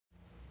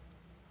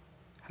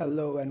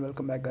Hello and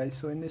welcome back, guys.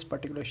 So in this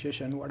particular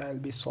session what I'll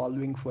be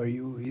solving for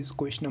you is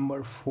question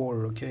number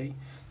 4. Okay,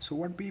 so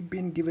what we've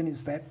been given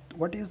is that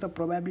what is the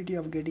probability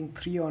of getting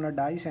 3 on a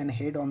dice and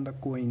head on the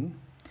coin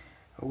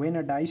when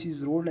a dice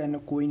is rolled and a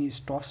coin is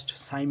tossed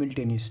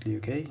simultaneously.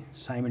 Okay,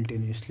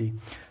 simultaneously.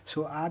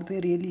 So are they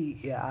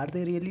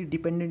really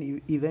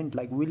dependent event?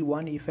 Like, will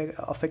one effect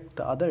affect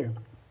the other?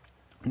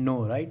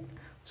 No, right?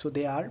 So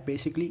they are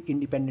basically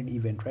independent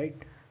event, right?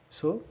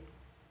 So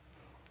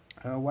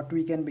what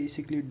we can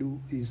basically do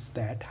is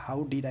that,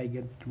 how did I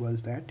get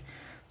was that,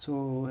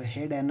 so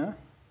head and a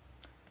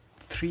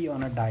 3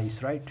 on a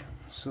dice, right?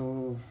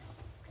 So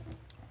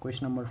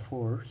question number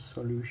 4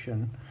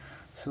 solution.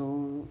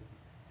 So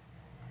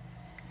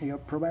your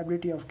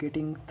probability of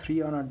getting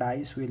 3 on a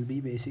dice will be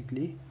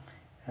basically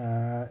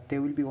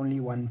there will be only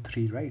one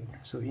 3, right?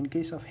 So in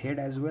case of head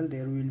as well,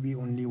 there will be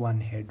only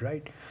one head,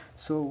 right?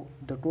 So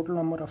the total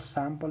number of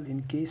sample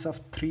in case of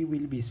 3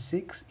 will be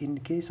 6, in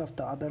case of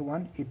the other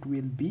one it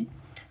will be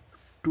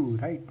 2,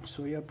 right?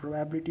 So your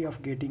probability of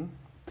getting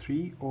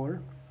 3 or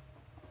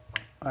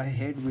a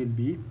head will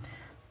be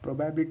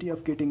probability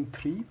of getting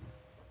 3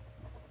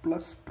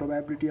 plus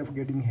probability of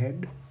getting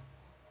head,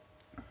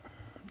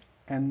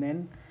 and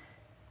then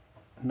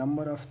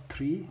number of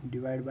 3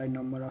 divided by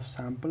number of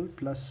sample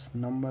plus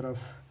number of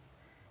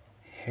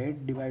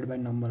head divided by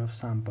number of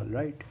sample,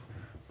 right?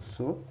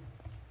 So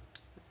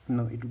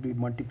no, it will be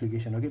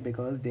multiplication, okay,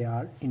 because they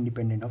are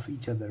independent of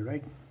each other,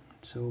 right?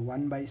 So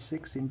 1 by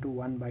 6 into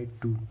 1 by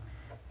 2,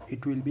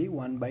 it will be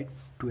 1 by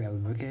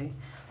 12. Okay,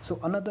 so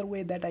another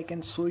way that I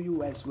can show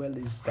you as well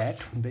is that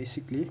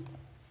basically,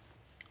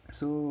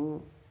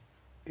 so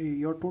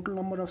your total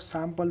number of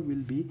sample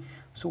will be,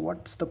 so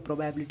what's the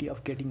probability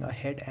of getting a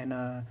head and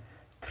a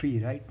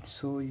 3, right?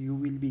 So you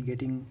will be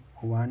getting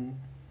 1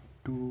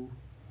 2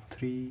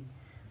 3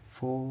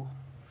 4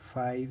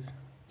 5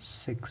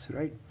 6,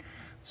 right?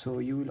 So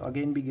you will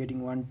again be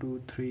getting 1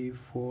 2 3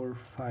 4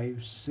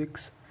 5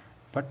 6,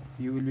 but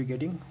you will be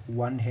getting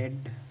one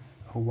head,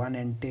 1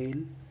 and tail,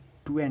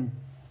 2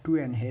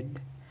 and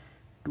head,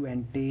 2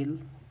 and tail,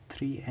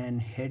 3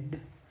 and head,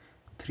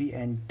 3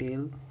 and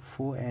tail,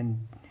 4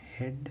 and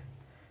head,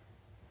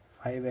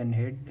 5 and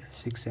head,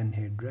 6 and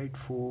head, right?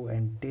 4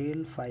 and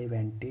tail, 5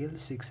 and tail,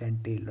 6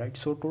 and tail, right?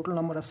 So total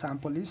number of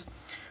sample is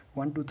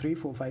 1 2 3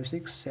 4 5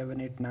 6 7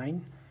 8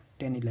 9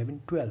 10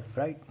 11 12,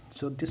 right?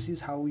 So this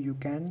is how you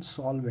can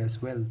solve as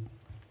well.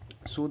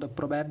 So the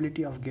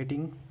probability of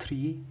getting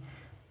 3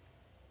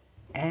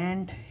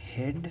 and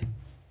head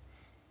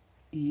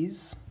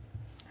is,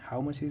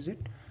 how much is it?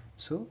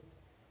 So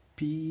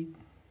p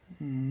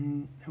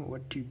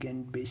what you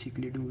can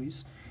basically do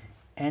is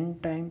n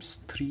times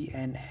 3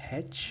 and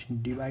h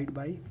divided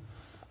by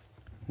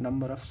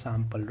number of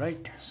sample,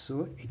 right?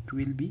 So it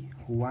will be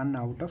 1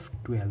 out of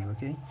 12.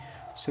 Okay,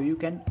 so you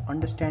can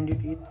understand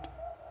it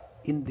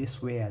in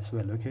this way as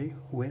well. Okay,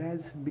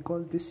 whereas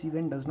because this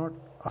event does not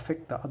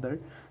affect the other,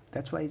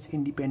 that's why it's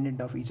independent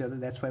of each other,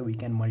 that's why we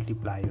can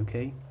multiply.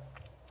 Okay,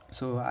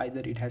 so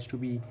either it has to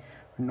be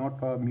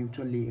not a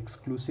mutually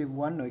exclusive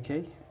one,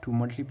 okay, to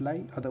multiply.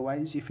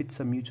 Otherwise, if it's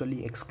a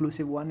mutually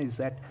exclusive one, is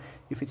that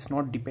if it's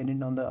not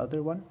dependent on the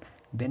other one,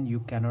 then you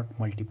cannot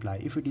multiply.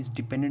 If it is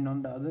dependent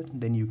on the other,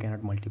 then you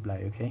cannot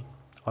multiply. Okay,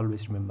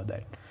 always remember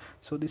that.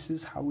 So this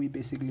is how we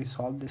basically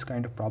solve this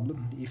kind of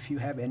problem. If you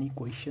have any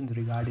questions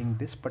regarding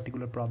this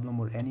particular problem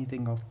or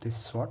anything of this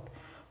sort,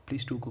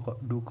 please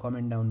do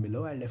comment down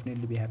below. I'll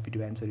definitely be happy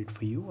to answer it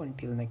for you.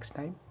 Until next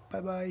time,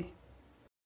 bye bye.